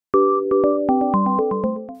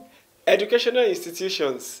Educational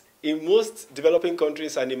institutions in most developing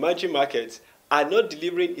countries and emerging markets are not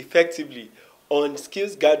delivering effectively on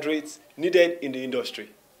skills gathering needed in the industry.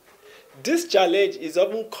 This challenge is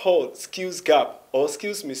often called skills gap or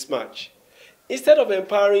skills mismatch. Instead of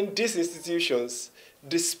empowering these institutions,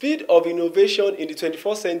 the speed of innovation in the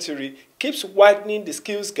 21st century keeps widening the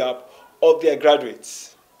skills gap of their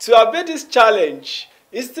graduates. To abate this challenge,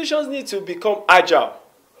 institutions need to become agile,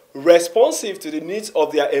 responsive to the needs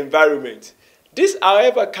of their environment. This,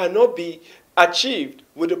 however, cannot be achieved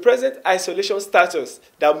with the present isolation status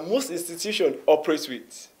that most institutions operate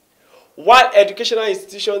with. While educational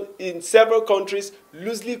institutions in several countries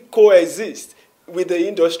loosely coexist with the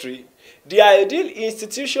industry, the ideal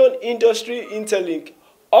institution-industry interlink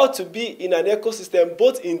ought to be in an ecosystem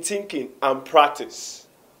both in thinking and practice.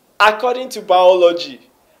 According to biology,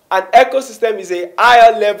 an ecosystem is a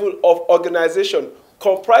higher level of organization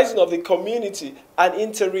comprising of the community and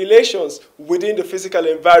interrelations within the physical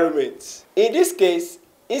environment. In this case,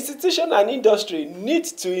 institution and industry need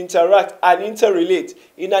to interact and interrelate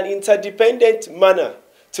in an interdependent manner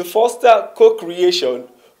to foster co-creation,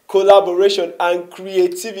 collaboration, and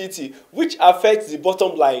creativity, which affects the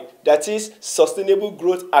bottom line, that is, sustainable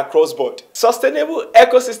growth across board. Sustainable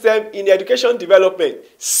ecosystem in education development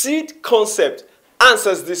seed concept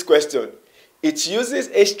answers this question. It uses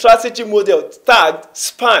a strategy model tagged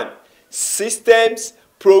SPAN, systems,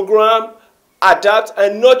 program, adapt,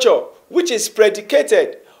 and nurture, which is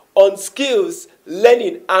predicated on skills,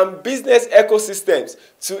 learning, and business ecosystems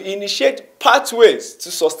to initiate pathways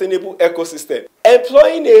to sustainable ecosystem.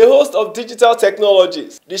 Employing a host of digital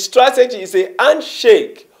technologies, the strategy is a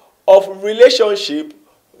handshake of relationship,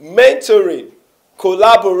 mentoring,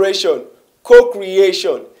 collaboration,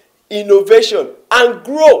 co-creation, innovation, and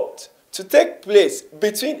growth to take place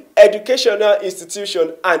between educational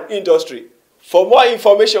institution and industry. For more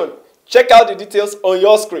information, check out the details on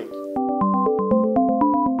your screen.